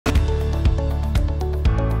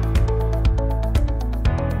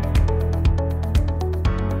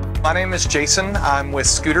My name is Jason. I'm with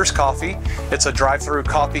Scooters Coffee. It's a drive-through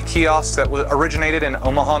coffee kiosk that originated in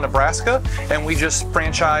Omaha, Nebraska, and we just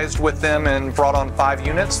franchised with them and brought on 5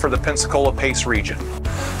 units for the Pensacola Pace region.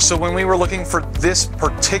 So when we were looking for this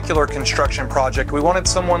particular construction project, we wanted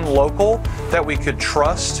someone local that we could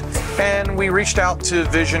trust, and we reached out to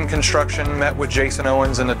Vision Construction, met with Jason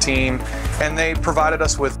Owens and the team, and they provided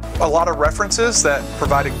us with a lot of references that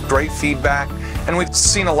provided great feedback. And we've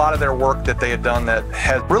seen a lot of their work that they had done that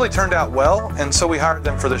had really turned out well, and so we hired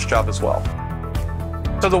them for this job as well.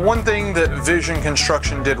 So the one thing that Vision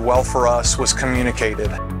Construction did well for us was communicated.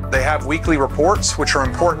 They have weekly reports, which are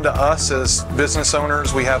important to us as business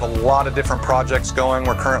owners. We have a lot of different projects going.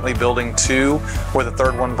 We're currently building 2, with a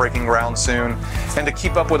 3rd one breaking ground soon. And to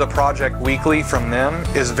keep up with a project weekly from them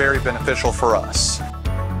is very beneficial for us.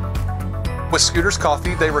 With Scooters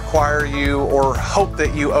Coffee, they require you or hope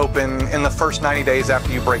that you open in the first 90 days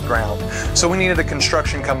after you break ground. So we needed a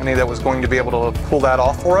construction company that was going to be able to pull that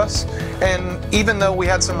off for us. And even though we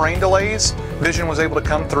had some rain delays, Vision was able to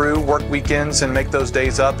come through, work weekends, and make those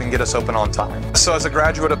days up and get us open on time. So as a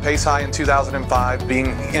graduate of Pace High in 2005, being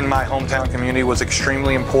in my hometown community was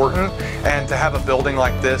extremely important. And to have a building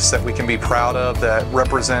like this that we can be proud of, that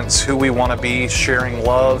represents who we want to be, sharing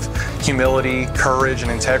love, humility, courage,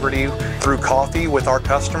 and integrity through coffee with our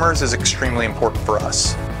customers is extremely important for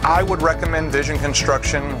us. I would recommend Vision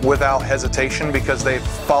Construction without hesitation because they've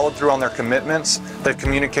followed through on their commitments, they've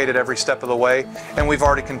communicated every step of the way, and we've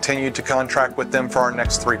already continued to contract with them for our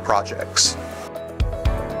next 3 projects.